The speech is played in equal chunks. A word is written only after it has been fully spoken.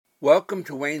Welcome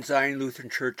to Wayne Zion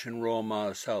Lutheran Church in rural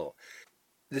Monticello.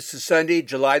 This is Sunday,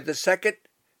 July the 2nd,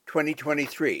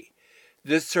 2023.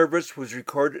 This service was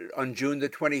recorded on June the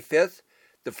 25th,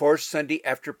 the fourth Sunday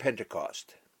after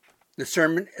Pentecost. The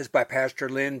sermon is by Pastor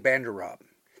Lynn Banderab.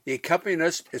 The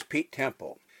accompanist is Pete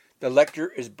Temple. The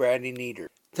lector is Brandy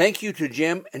Nieder. Thank you to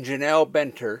Jim and Janelle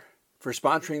Benter for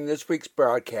sponsoring this week's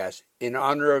broadcast in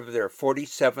honor of their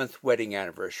 47th wedding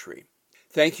anniversary.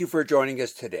 Thank you for joining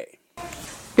us today.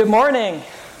 Good morning.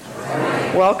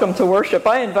 Welcome to worship.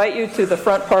 I invite you to the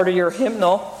front part of your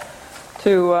hymnal,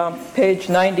 to page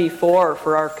 94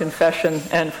 for our confession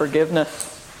and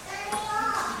forgiveness.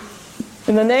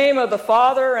 In the name of the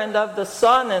Father, and of the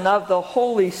Son, and of the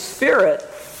Holy Spirit.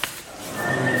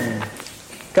 Amen.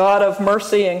 God of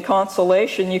mercy and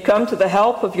consolation, you come to the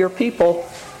help of your people,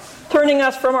 turning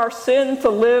us from our sin to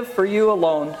live for you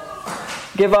alone.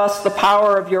 Give us the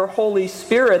power of your Holy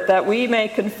Spirit that we may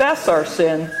confess our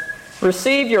sin,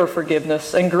 receive your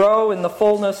forgiveness, and grow in the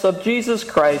fullness of Jesus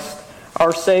Christ,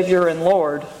 our Savior and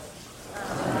Lord.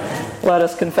 Amen. Let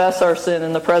us confess our sin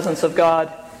in the presence of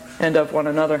God and of one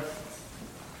another.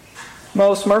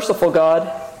 Most merciful God,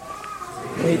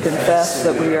 we confess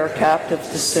that we are captive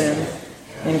to sin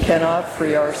and cannot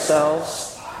free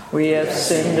ourselves. We have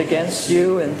sinned against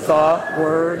you in thought,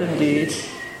 word, and deed.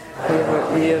 By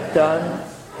what we have done,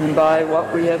 and by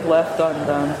what we have left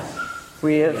undone.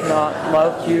 We have not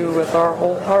loved you with our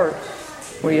whole heart.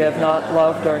 We have not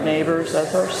loved our neighbors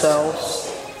as ourselves.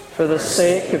 For the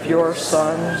sake of your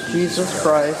Son, Jesus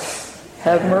Christ,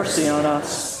 have mercy on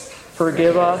us.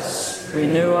 Forgive us,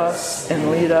 renew us, and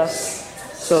lead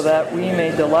us, so that we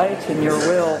may delight in your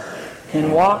will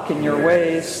and walk in your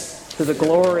ways to the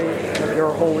glory of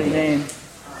your holy name.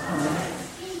 Amen.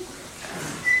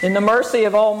 In the mercy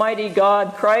of Almighty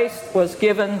God, Christ was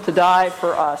given to die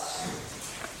for us.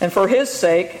 And for his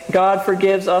sake, God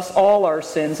forgives us all our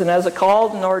sins. And as a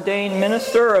called and ordained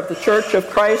minister of the Church of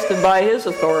Christ and by his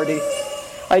authority,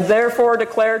 I therefore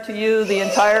declare to you the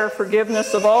entire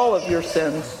forgiveness of all of your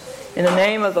sins. In the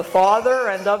name of the Father,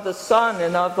 and of the Son,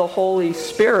 and of the Holy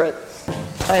Spirit.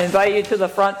 I invite you to the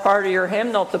front part of your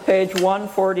hymnal to page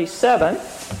 147.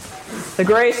 The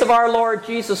grace of our Lord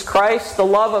Jesus Christ, the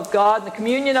love of God, and the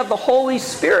communion of the Holy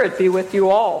Spirit be with you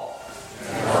all.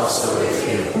 And also with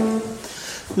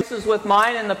you. This is with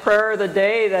mine in the prayer of the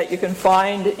day that you can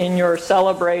find in your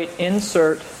Celebrate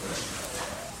insert.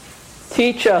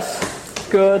 Teach us,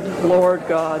 good Lord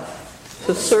God,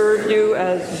 to serve you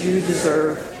as you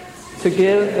deserve, to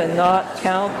give and not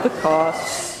count the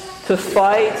costs, to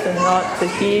fight and not to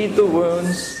heed the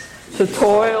wounds, to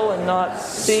toil and not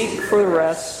seek for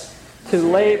rest, to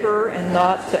labor and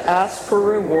not to ask for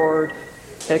reward,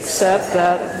 except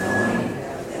that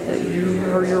you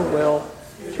are your will,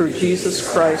 through Jesus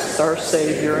Christ, our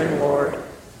Savior and Lord.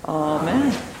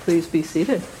 Amen. Please be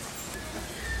seated.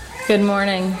 Good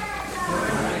morning.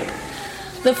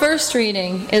 The first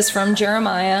reading is from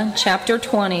Jeremiah chapter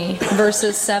 20,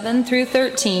 verses 7 through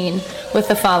 13, with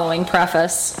the following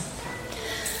preface.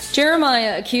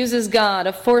 Jeremiah accuses God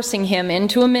of forcing him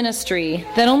into a ministry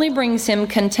that only brings him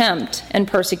contempt and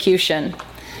persecution.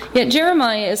 Yet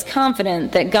Jeremiah is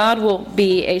confident that God will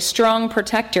be a strong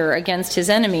protector against his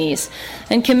enemies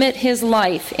and commit his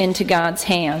life into God's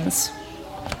hands.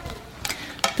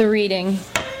 The reading.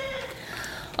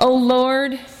 O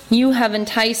Lord, you have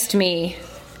enticed me,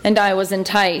 and I was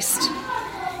enticed.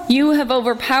 You have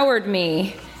overpowered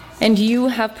me, and you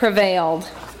have prevailed.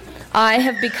 I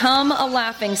have become a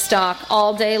laughingstock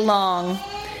all day long.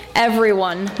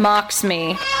 Everyone mocks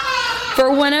me.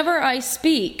 For whenever I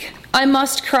speak, I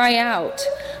must cry out.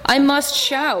 I must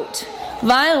shout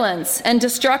violence and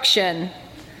destruction.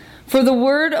 For the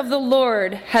word of the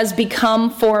Lord has become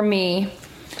for me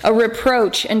a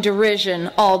reproach and derision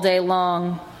all day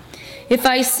long. If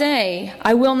I say,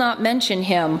 I will not mention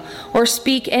him or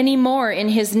speak any more in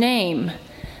his name,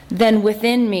 then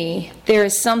within me there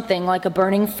is something like a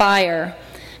burning fire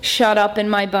shut up in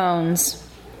my bones.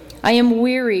 I am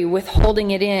weary with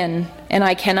holding it in, and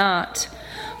I cannot.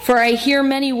 For I hear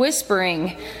many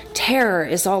whispering, terror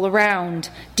is all around.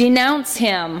 Denounce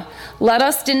him. Let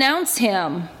us denounce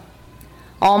him.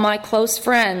 All my close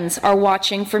friends are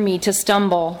watching for me to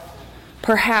stumble.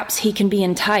 Perhaps he can be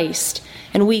enticed,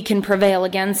 and we can prevail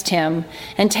against him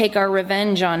and take our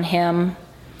revenge on him.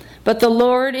 But the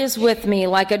Lord is with me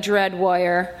like a dread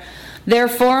warrior.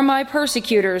 Therefore my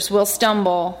persecutors will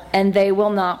stumble, and they will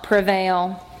not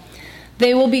prevail.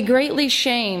 They will be greatly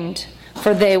shamed,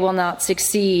 for they will not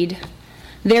succeed.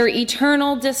 Their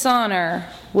eternal dishonor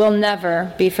will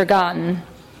never be forgotten.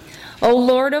 O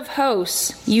Lord of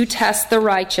hosts, you test the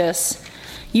righteous.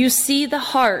 You see the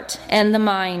heart and the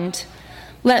mind.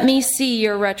 Let me see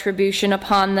your retribution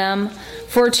upon them,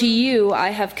 for to you I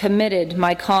have committed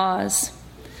my cause.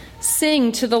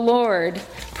 Sing to the Lord,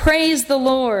 praise the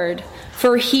Lord,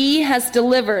 for he has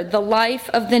delivered the life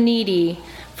of the needy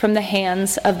from the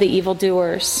hands of the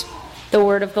evildoers. The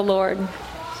word of the Lord.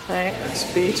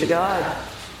 Thanks be to God.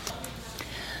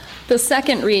 The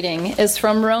second reading is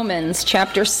from Romans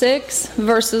chapter 6,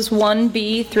 verses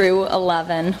 1b through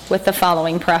 11, with the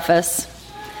following preface.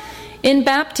 In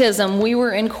baptism, we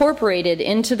were incorporated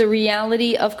into the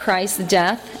reality of Christ's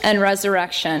death and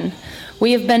resurrection.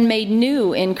 We have been made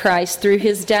new in Christ through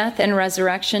his death and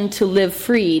resurrection to live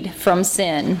freed from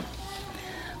sin.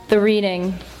 The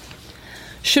reading.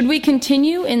 Should we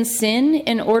continue in sin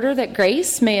in order that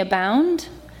grace may abound?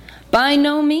 By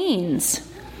no means.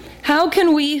 How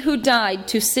can we who died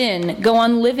to sin go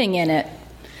on living in it?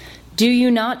 Do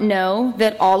you not know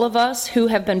that all of us who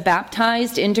have been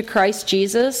baptized into Christ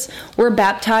Jesus were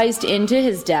baptized into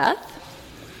his death?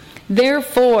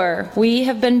 Therefore, we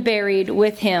have been buried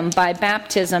with him by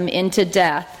baptism into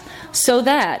death, so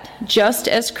that, just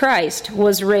as Christ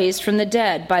was raised from the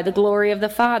dead by the glory of the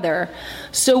Father,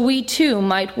 so we too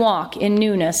might walk in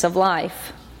newness of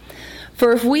life.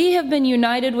 For if we have been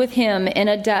united with him in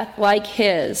a death like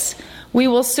his, we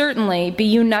will certainly be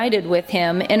united with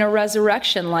him in a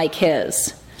resurrection like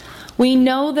his. We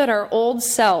know that our old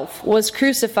self was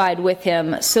crucified with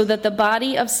him so that the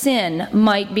body of sin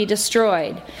might be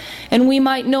destroyed, and we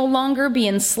might no longer be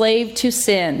enslaved to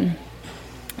sin.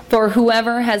 For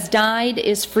whoever has died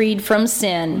is freed from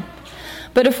sin.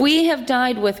 But if we have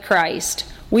died with Christ,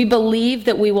 we believe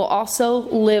that we will also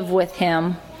live with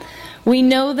him. We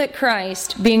know that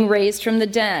Christ, being raised from the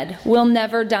dead, will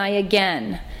never die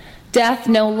again. Death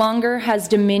no longer has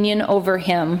dominion over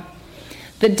him.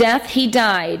 The death he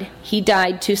died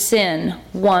to sin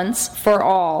once for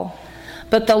all.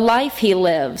 But the life he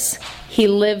lives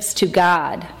to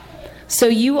God. So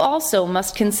you also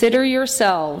must consider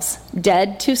yourselves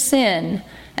dead to sin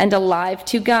and alive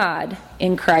to God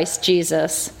in Christ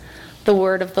Jesus. The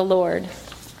word of the Lord.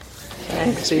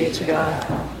 Thanks be to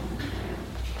God.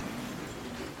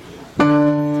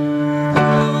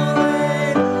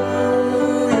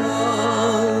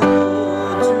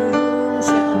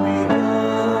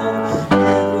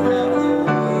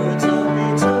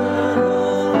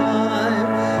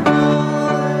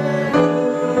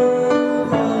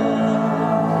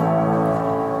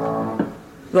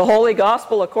 The Holy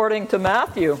Gospel according to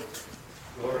Matthew.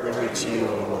 Glory to you,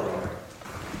 O Lord.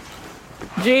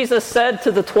 Jesus said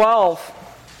to the 12,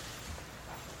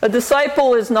 "A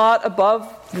disciple is not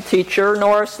above the teacher,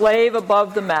 nor a slave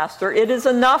above the master. It is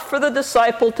enough for the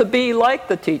disciple to be like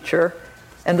the teacher,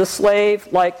 and the slave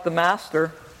like the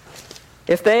master.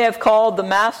 If they have called the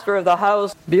master of the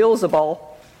house Beelzebul,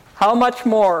 how much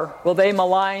more will they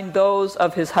malign those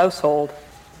of his household?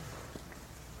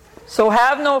 So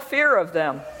have no fear of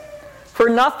them, for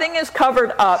nothing is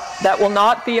covered up that will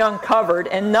not be uncovered,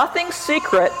 and nothing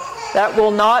secret that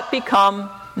will not become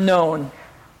known.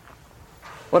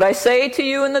 What I say to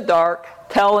you in the dark,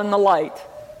 tell in the light.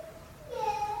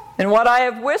 And what I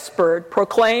have whispered,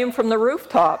 proclaim from the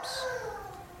rooftops.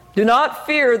 Do not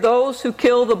fear those who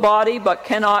kill the body but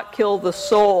cannot kill the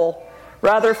soul.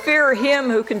 Rather fear him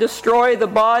who can destroy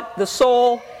the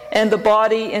soul and the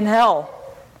body in hell.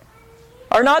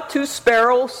 Are not 2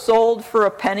 sparrows sold for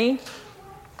a penny?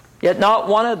 Yet not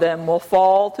one of them will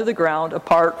fall to the ground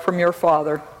apart from your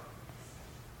Father.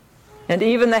 And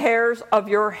even the hairs of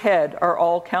your head are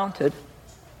all counted.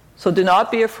 So do not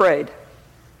be afraid.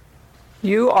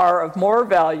 You are of more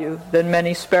value than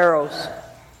many sparrows.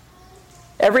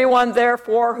 Everyone,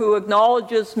 therefore, who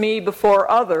acknowledges me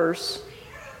before others,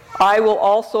 I will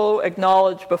also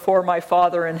acknowledge before my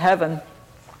Father in heaven.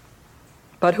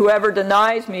 But whoever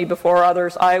denies me before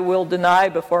others, I will deny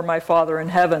before my Father in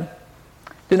heaven.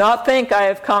 Do not think I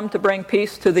have come to bring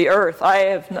peace to the earth. I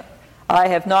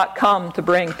have not come to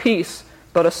bring peace,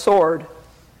 but a sword.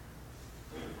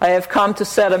 I have come to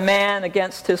set a man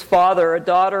against his father, a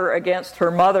daughter against her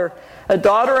mother, a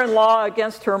daughter-in-law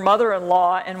against her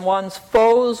mother-in-law, and one's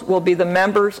foes will be the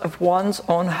members of one's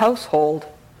own household.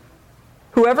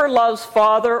 Whoever loves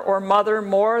father or mother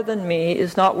more than me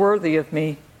is not worthy of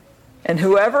me. And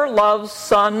whoever loves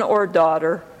son or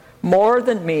daughter more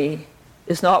than me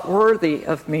is not worthy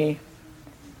of me.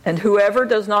 And whoever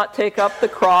does not take up the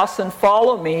cross and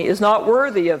follow me is not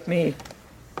worthy of me.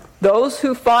 Those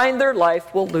who find their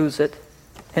life will lose it,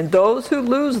 and those who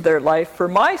lose their life for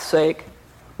my sake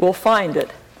will find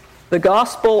it. The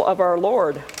gospel of our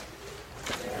Lord.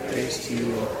 Praise to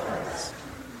you, O Christ.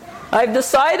 I've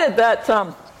decided that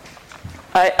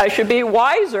I should be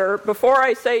wiser before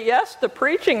I say yes to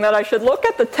preaching, that I should look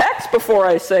at the text before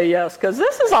I say yes, because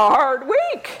this is a hard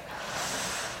week.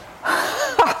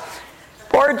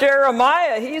 Poor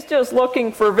Jeremiah, he's just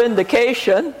looking for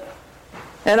vindication.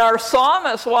 And our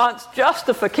psalmist wants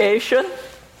justification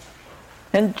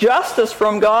and justice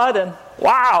from God. And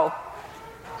wow,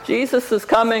 Jesus is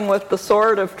coming with the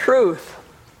sword of truth.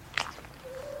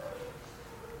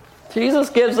 Jesus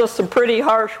gives us some pretty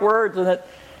harsh words, and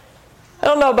I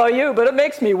don't know about you, but it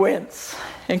makes me wince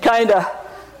and kind of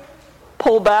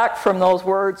pull back from those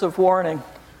words of warning.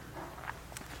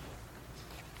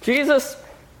 Jesus,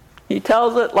 he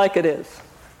tells it like it is.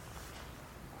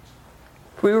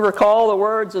 If we recall the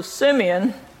words of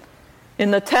Simeon in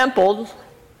the temple,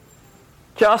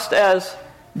 just as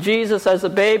Jesus as a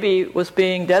baby was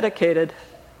being dedicated,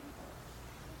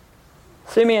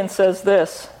 Simeon says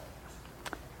this,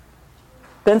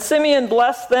 "Then Simeon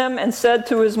blessed them and said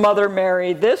to his mother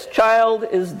Mary, 'This child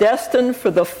is destined for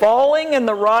the falling and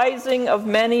the rising of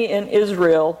many in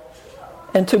Israel,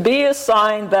 and to be a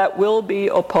sign that will be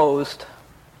opposed.'"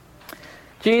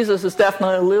 Jesus is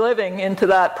definitely living into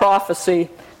that prophecy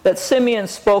that Simeon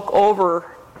spoke over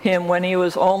him when he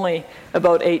was only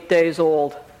about 8 days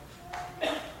old.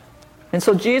 And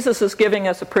so Jesus is giving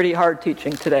us a pretty hard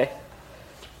teaching today.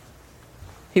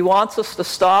 He wants us to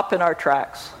stop in our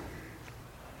tracks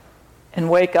and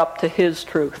wake up to his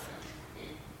truth.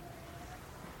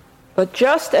 But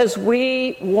just as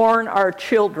we warn our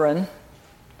children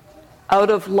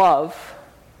out of love,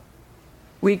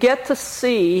 we get to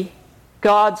see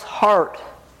God's heart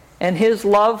and his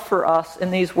love for us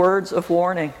in these words of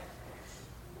warning.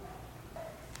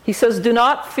 He says, "Do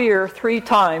not fear," 3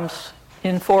 times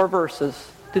in 4 verses.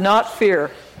 Do not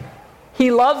fear. He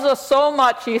loves us so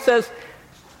much, he says,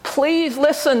 "Please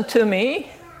listen to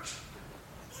me.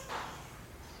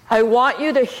 I want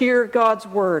you to hear God's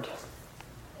word."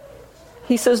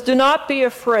 He says, "Do not be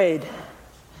afraid.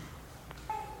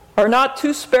 Are not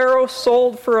 2 sparrows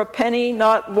sold for a penny?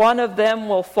 Not one of them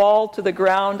will fall to the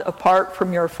ground apart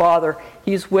from your Father."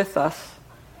 He's with us.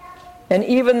 "And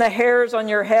even the hairs on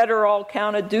your head are all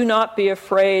counted. Do not be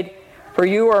afraid, for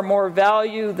you are more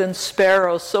value than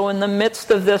sparrows." So in the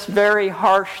midst of this very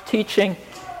harsh teaching,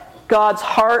 God's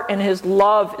heart and his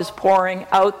love is pouring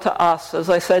out to us. As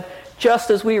I said, just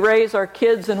as we raise our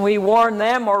kids and we warn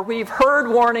them, or we've heard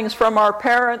warnings from our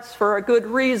parents for a good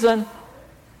reason,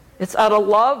 it's out of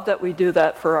love that we do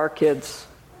that for our kids.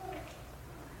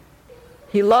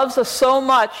 He loves us so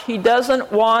much, he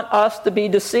doesn't want us to be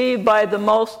deceived by the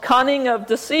most cunning of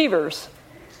deceivers,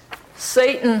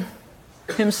 Satan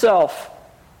himself,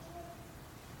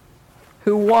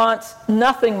 who wants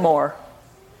nothing more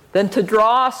than to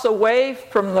draw us away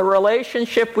from the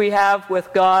relationship we have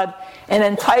with God and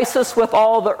entice us with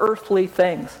all the earthly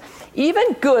things,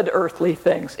 even good earthly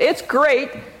things. It's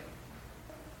great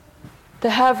to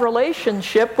have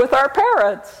relationship with our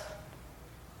parents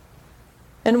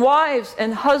and wives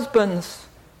and husbands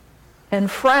and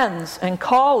friends and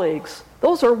colleagues.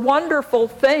 Those are wonderful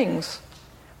things,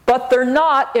 but they're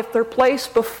not if they're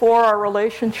placed before our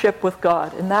relationship with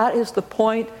God. And that is the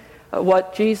point of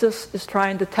what Jesus is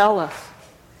trying to tell us,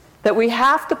 that we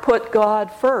have to put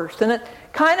God first. And it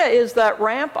kind of is that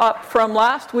ramp up from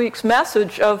last week's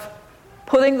message of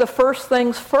putting the first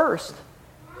things first.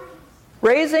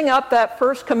 Raising up that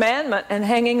first commandment and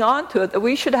hanging on to it, that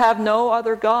we should have no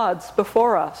other gods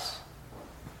before us.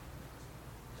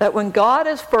 That when God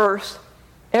is first,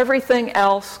 everything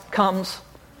else comes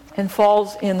and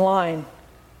falls in line.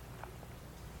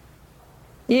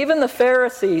 Even the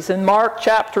Pharisees in Mark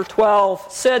chapter 12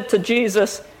 said to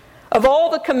Jesus, "Of all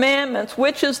the commandments,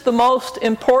 which is the most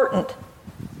important?"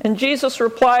 And Jesus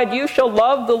replied, "You shall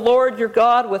love the Lord your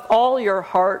God with all your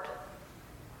heart,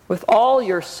 with all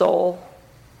your soul,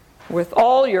 with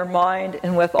all your mind,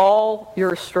 and with all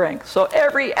your strength." So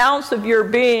every ounce of your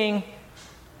being,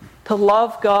 to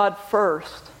love God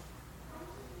first.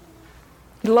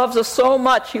 He loves us so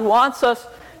much, he wants us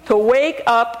to wake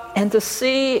up and to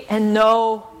see and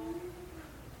know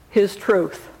his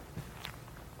truth.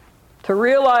 To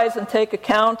realize and take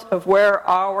account of where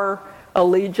our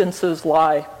allegiances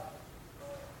lie.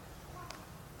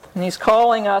 And he's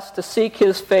calling us to seek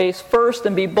his face first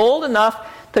and be bold enough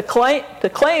to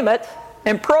claim it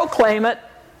and proclaim it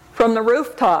from the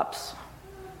rooftops.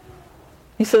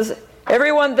 He says,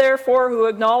 "Everyone therefore who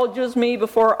acknowledges me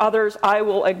before others, I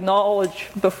will acknowledge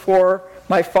before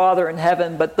my Father in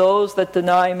heaven. But those that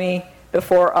deny me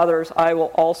before others, I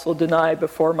will also deny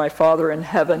before my Father in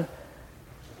heaven."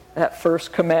 That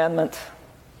first commandment.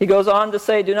 He goes on to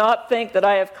say, "Do not think that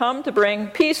I have come to bring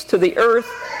peace to the earth.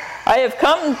 I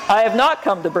have not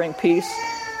come to bring peace,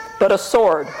 but a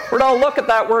sword. We're going to look at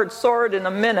that word sword in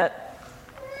a minute.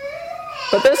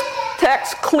 But this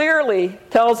text clearly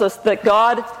tells us that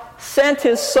God sent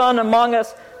his Son among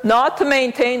us not to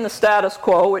maintain the status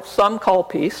quo, which some call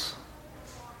peace,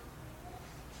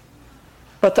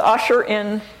 but to usher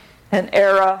in an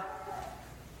era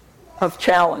of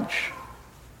challenge,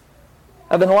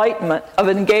 of enlightenment, of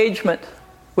engagement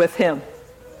with him.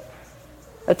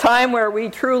 A time where we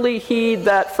truly heed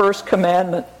that first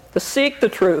commandment, to seek the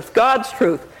truth, God's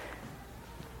truth,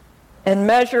 and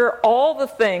measure all the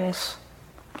things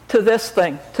to this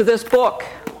thing, to this book,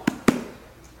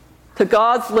 to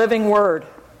God's living word.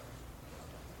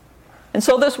 And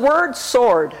so this word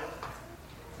sword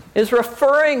is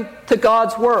referring to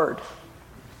God's word.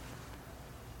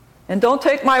 And don't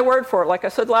take my word for it. Like I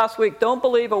said last week, don't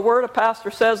believe a word a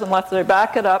pastor says unless they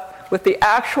back it up with the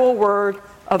actual word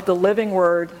of the living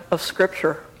word of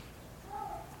Scripture.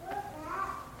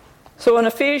 So in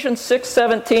Ephesians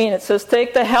 6:17 it says,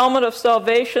 "Take the helmet of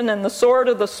salvation and the sword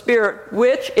of the Spirit,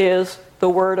 which is the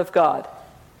Word of God."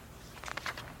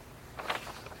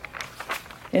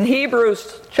 In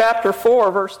Hebrews chapter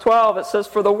 4, verse 12, it says,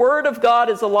 "For the Word of God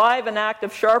is alive and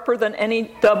active, sharper than any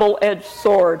double-edged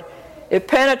sword. It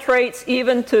penetrates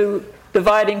even to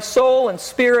dividing soul and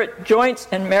spirit, joints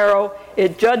and marrow.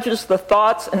 It judges the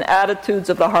thoughts and attitudes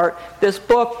of the heart." This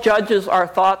book judges our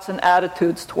thoughts and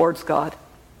attitudes towards God.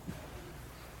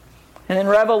 And in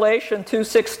Revelation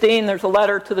 2:16, there's a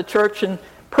letter to the church in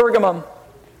Pergamum.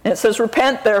 And it says,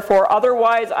 "Repent, therefore,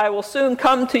 otherwise I will soon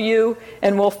come to you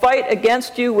and will fight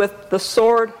against you with the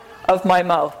sword of my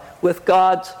mouth," with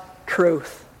God's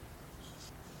truth.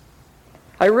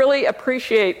 I really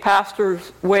appreciate Pastor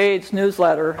Wade's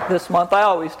newsletter this month. I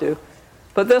always do.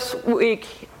 But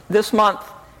this month,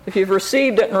 if you've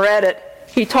received it and read it,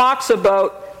 he talks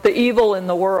about the evil in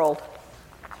the world.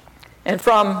 And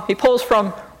he pulls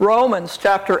from Romans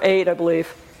chapter 8, I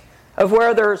believe, of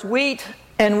where there's wheat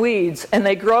and weeds, and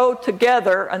they grow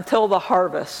together until the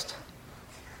harvest.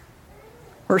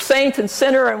 We're saint and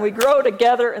sinner, and we grow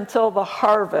together until the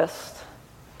harvest.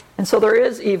 And so there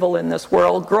is evil in this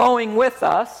world growing with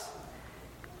us,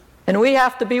 and we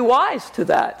have to be wise to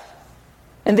that.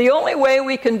 And the only way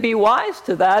we can be wise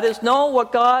to that is know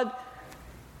what God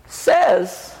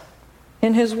says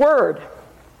in his word.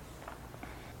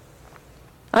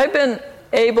 I've been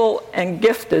able and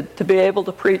gifted to be able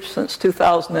to preach since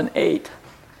 2008.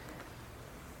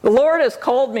 The Lord has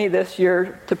called me this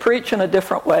year to preach in a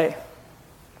different way,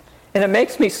 and it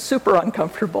makes me super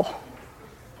uncomfortable.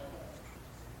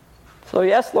 So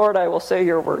yes, Lord, I will say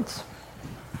your words.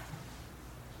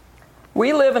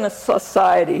 We live in a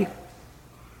society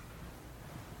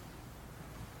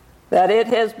that it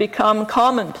has become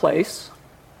commonplace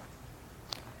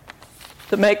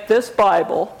to make this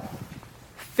Bible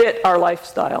fit our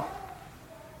lifestyle,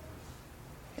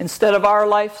 instead of our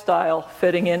lifestyle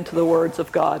fitting into the words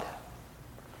of God.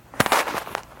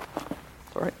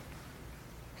 Sorry.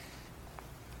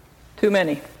 Too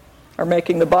many are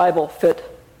making the Bible fit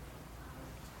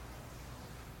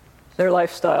their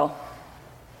lifestyle.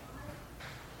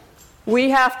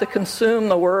 We have to consume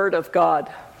the Word of God,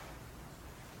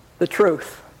 the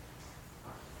truth.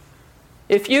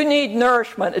 If you need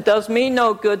nourishment, it does me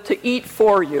no good to eat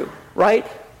for you, right?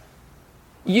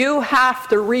 You have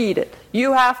to read it.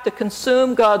 You have to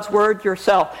consume God's Word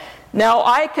yourself. Now,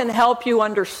 I can help you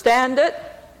understand it,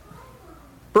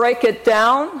 break it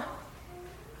down,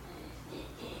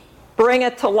 bring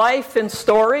it to life in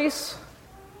stories,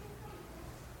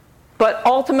 but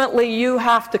ultimately you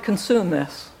have to consume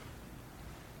this.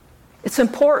 It's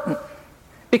important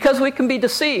because we can be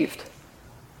deceived.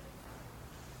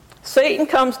 Satan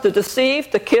comes to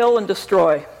deceive, to kill, and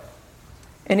destroy.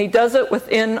 And he does it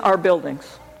within our buildings.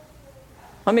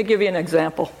 Let me give you an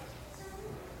example.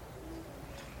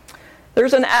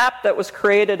 There's an app that was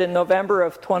created in November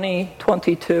of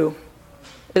 2022.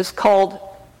 It's called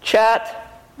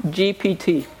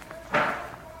ChatGPT.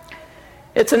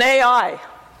 It's an AI,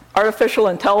 artificial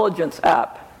intelligence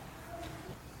app.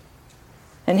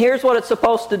 And here's what it's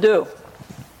supposed to do.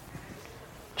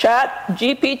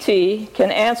 ChatGPT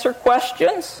can answer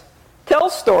questions, tell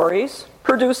stories,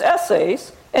 produce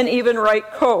essays, and even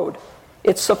write code.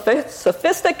 Its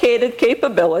sophisticated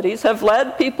capabilities have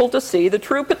led people to see the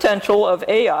true potential of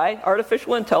AI,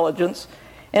 artificial intelligence,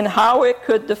 and how it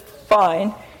could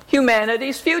define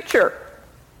humanity's future.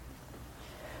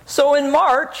 So in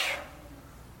March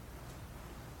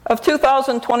of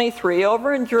 2023,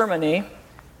 over in Germany,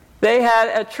 they had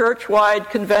a church-wide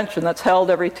convention that's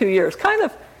held every 2 years.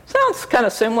 Sounds kind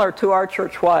of similar to our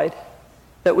church-wide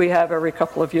that we have every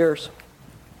couple of years.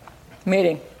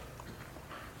 meeting.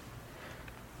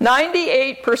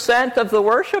 98% of the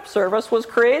worship service was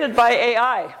created by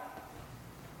AI,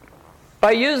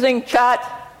 by using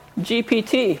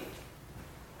ChatGPT. It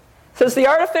says the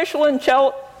artificial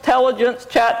intelligence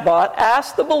chatbot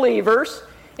asked the believers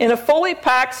in a fully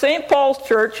packed St. Paul's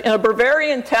church in a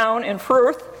Bavarian town in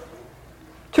Fürth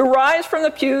to rise from the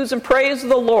pews and praise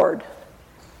the Lord.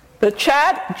 The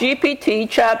ChatGPT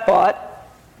chatbot,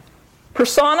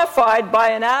 personified by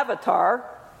an avatar,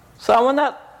 someone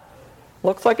that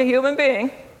looks like a human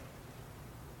being,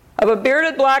 of a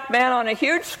bearded black man on a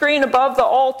huge screen above the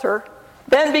altar,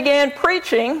 then began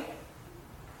preaching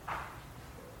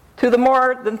to the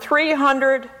more than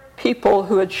 300 people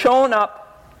who had shown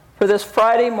up for this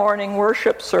Friday morning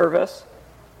worship service.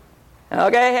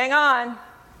 Okay, hang on.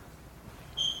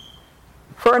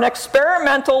 For an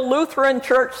experimental Lutheran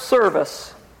church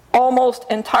service, almost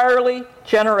entirely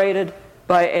generated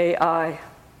by AI.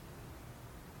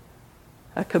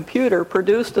 A computer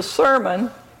produced a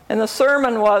sermon, and the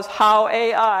sermon was how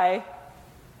AI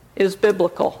is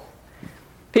biblical.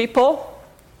 People,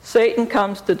 Satan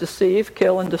comes to deceive,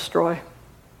 kill, and destroy.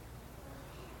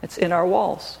 It's in our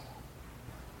walls.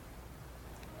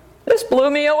 This blew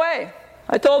me away.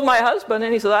 I told my husband,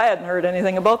 and he said, I hadn't heard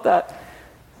anything about that.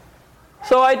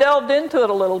 So I delved into it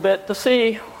a little bit to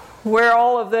see where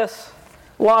all of this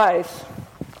lies.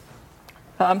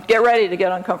 Get ready to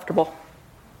get uncomfortable.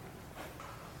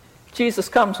 Jesus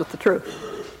comes with the truth.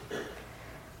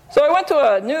 So I went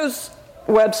to a news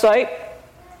website,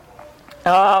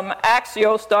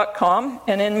 Axios.com,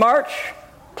 and in March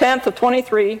 10th of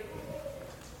 23,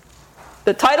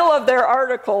 the title of their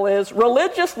article is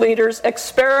Religious Leaders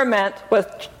Experiment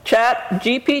with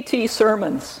ChatGPT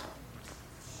Sermons.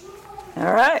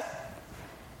 All right.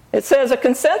 It says, a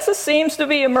consensus seems to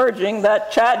be emerging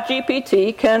that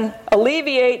ChatGPT can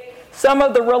alleviate some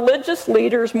of the religious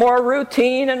leaders' more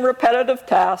routine and repetitive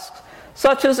tasks,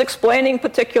 such as explaining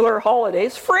particular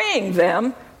holidays, freeing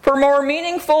them for more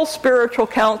meaningful spiritual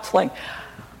counseling.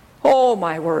 Oh,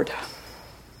 my word.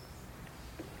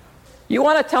 You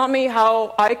want to tell me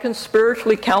how I can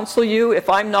spiritually counsel you if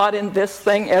I'm not in this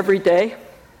thing every day?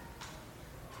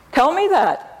 Tell me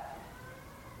that.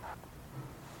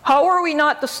 How are we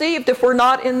not deceived if we're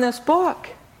not in this book?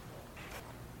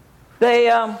 They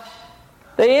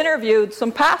interviewed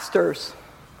some pastors.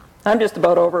 I'm just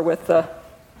about over with the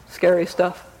scary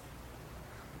stuff.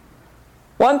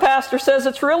 One pastor says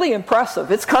it's really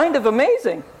impressive. It's kind of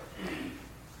amazing.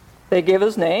 They give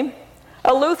his name.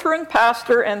 A Lutheran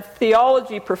pastor and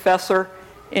theology professor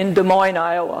in Des Moines,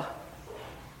 Iowa.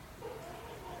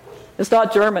 It's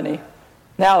not Germany.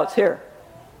 Now it's here.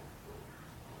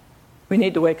 We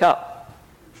need to wake up.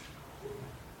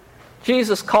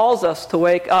 Jesus calls us to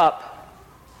wake up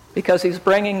because he's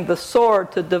bringing the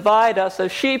sword to divide us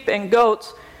as sheep and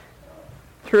goats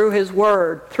through his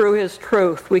word, through his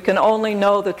truth. We can only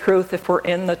know the truth if we're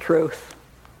in the truth.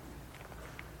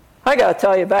 I got to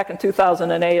tell you, back in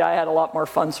 2008, I had a lot more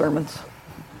fun sermons.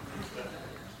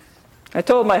 I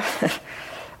told my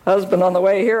husband on the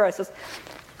way here, I says,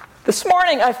 this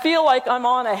morning I feel like I'm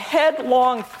on a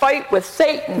headlong fight with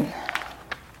Satan.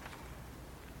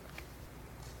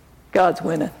 God's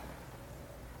winning.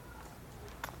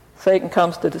 Satan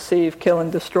comes to deceive, kill,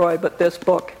 and destroy, but this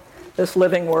book, this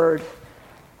living word,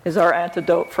 is our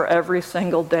antidote for every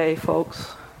single day,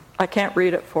 folks. I can't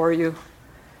read it for you.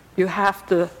 You have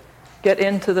to get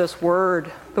into this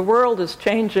word. The world is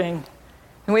changing,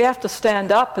 and we have to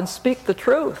stand up and speak the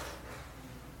truth.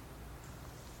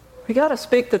 We got to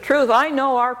speak the truth. I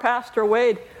know our Pastor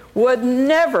Wade would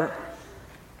never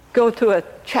go to a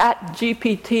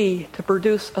ChatGPT to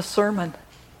produce a sermon.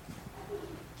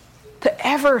 To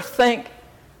ever think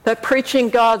that preaching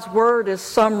God's word is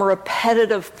some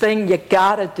repetitive thing you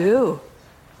got to do.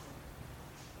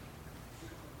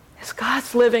 It's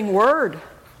God's living word.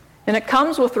 And it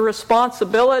comes with a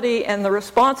responsibility, and the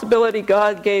responsibility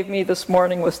God gave me this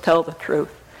morning was tell the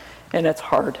truth. And it's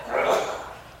hard.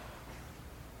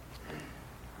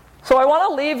 So I want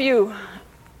to leave you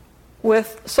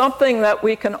with something that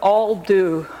we can all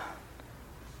do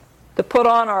to put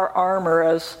on our armor,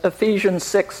 as Ephesians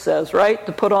 6 says, right?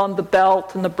 To put on the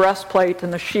belt and the breastplate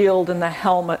and the shield and the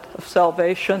helmet of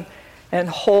salvation and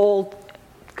hold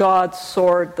God's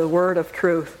sword, the word of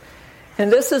truth.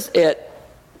 And this is it,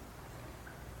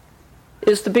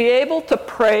 is to be able to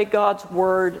pray God's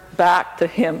word back to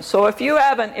him. So if you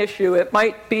have an issue, it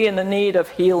might be in the need of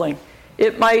healing.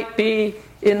 It might be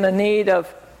in the need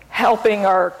of helping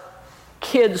our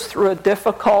kids through a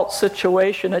difficult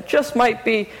situation. It just might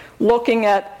be looking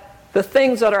at the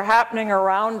things that are happening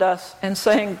around us and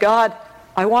saying, God,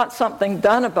 I want something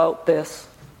done about this.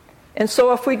 And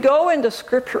so if we go into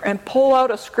Scripture and pull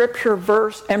out a Scripture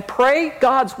verse and pray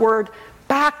God's Word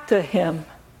back to Him,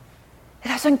 it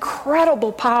has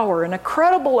incredible power and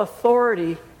incredible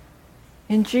authority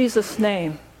in Jesus'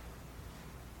 name.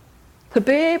 To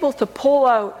be able to pull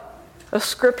out a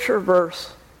Scripture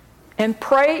verse and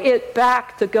pray it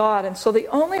back to God. And so the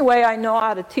only way I know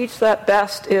how to teach that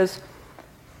best is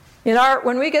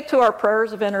when we get to our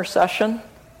prayers of intercession,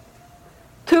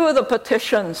 2 of the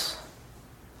petitions,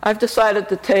 I've decided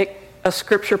to take a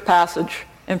Scripture passage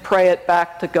and pray it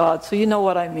back to God. So you know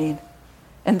what I mean.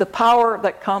 And the power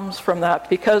that comes from that,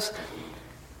 because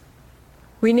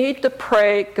we need to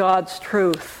pray God's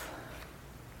truth,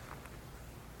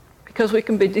 because we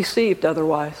can be deceived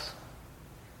otherwise.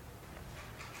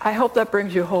 I hope that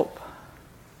brings you hope,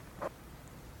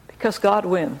 because God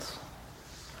wins.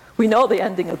 We know the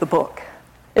ending of the book.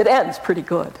 It ends pretty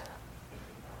good.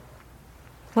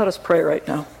 Let us pray right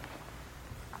now.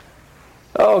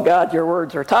 Oh God, your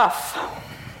words are tough.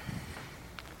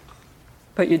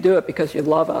 But you do it because you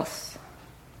love us.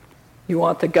 You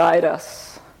want to guide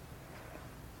us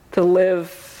to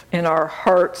live in our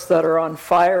hearts that are on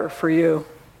fire for you.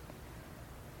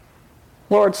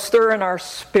 Lord, stir in our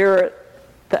spirit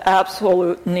the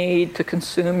absolute need to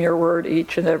consume your word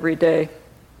each and every day.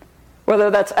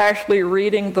 Whether that's actually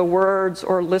reading the words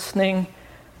or listening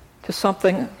to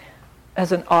something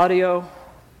as an audio,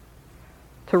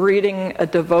 to reading a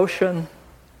devotion.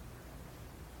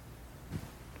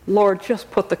 Lord,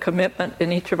 just put the commitment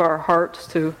in each of our hearts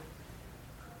to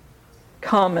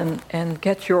come and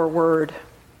get your word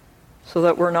so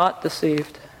that we're not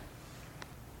deceived.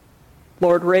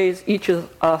 Lord, raise each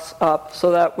of us up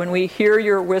so that when we hear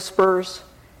your whispers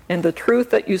and the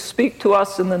truth that you speak to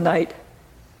us in the night,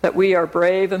 that we are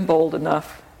brave and bold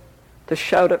enough to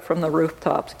shout it from the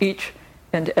rooftops, each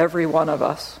and every one of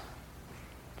us.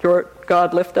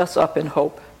 God, lift us up in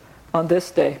hope on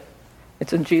this day.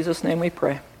 It's in Jesus' name we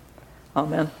pray.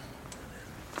 Amen.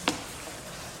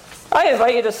 I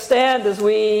invite you to stand as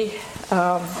we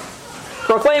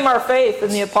proclaim our faith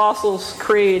in the Apostles'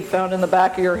 Creed found in the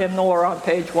back of your hymnal or on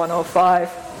page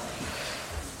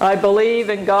 105. I believe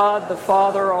in God the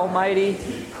Father Almighty,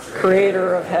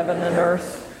 creator of heaven and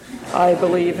earth. I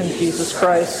believe in Jesus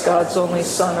Christ, God's only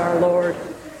Son, our Lord,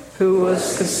 who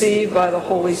was conceived by the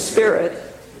Holy Spirit,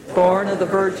 born of the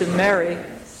Virgin Mary,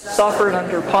 suffered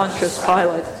under Pontius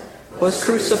Pilate, was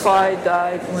crucified,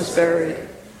 died, and was buried.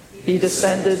 He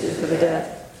descended into the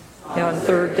dead. And on the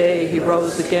third day he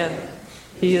rose again.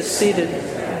 He is seated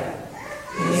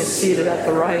at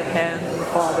the right hand of the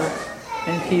Father,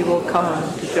 and he will come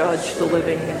to judge the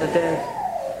living and the dead.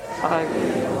 I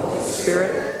believe in the Holy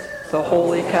Spirit, the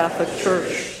Holy Catholic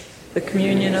Church, the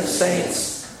communion of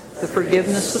saints, the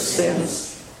forgiveness of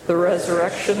sins, the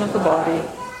resurrection of the body,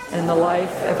 and the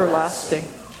life everlasting.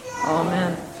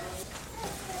 Amen.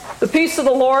 The peace of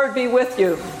the Lord be with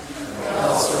you.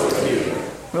 Also with you.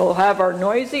 We'll have our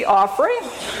noisy offering.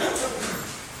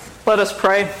 Let us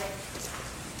pray.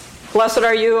 Blessed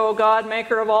are you, O God,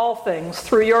 maker of all things.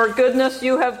 Through your goodness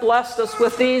you have blessed us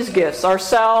with these gifts,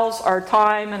 ourselves, our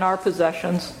time, and our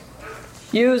possessions.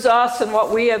 Use us and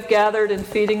what we have gathered in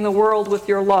feeding the world with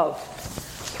your love.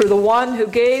 Through the one who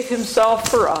gave himself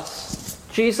for us,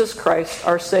 Jesus Christ,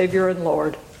 our Savior and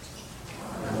Lord.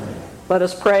 Let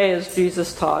us pray as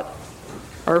Jesus taught.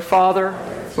 Our Father,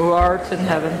 who art in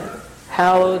heaven,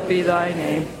 hallowed be thy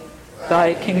name.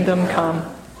 Thy kingdom come,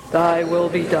 thy will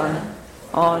be done,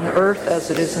 on earth as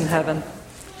it is in heaven.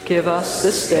 Give us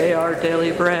this day our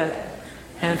daily bread,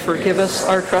 and forgive us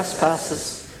our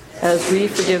trespasses, as we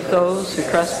forgive those who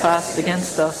trespass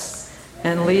against us.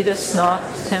 And lead us not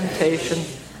to temptation,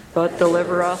 but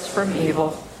deliver us from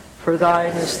evil. For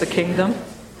thine is the kingdom,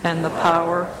 and the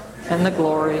power, and the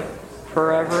glory,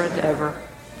 forever and ever.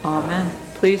 Amen.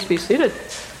 Please be seated.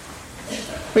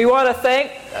 We want to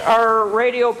thank our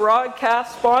radio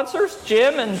broadcast sponsors,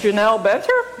 Jim and Janelle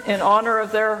Benter, in honor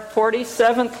of their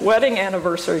 47th wedding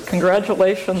anniversary.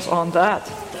 Congratulations on that.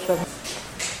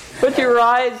 Would you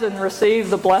rise and receive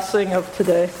the blessing of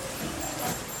today?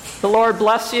 The Lord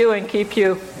bless you and keep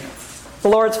you. The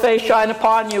Lord's face shine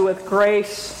upon you with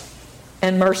grace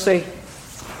and mercy.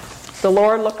 The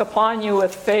Lord look upon you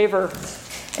with favor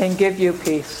and give you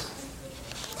peace.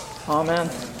 Amen.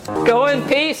 Go in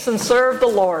peace and serve the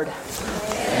Lord.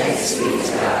 Thanks be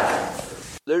to God.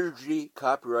 Liturgy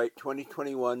copyright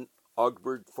 2021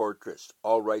 Augsburg Fortress.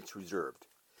 All rights reserved.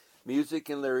 Music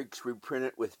and lyrics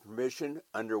reprinted with permission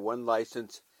under one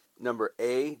license, number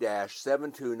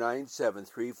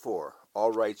A-729734.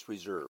 All rights reserved.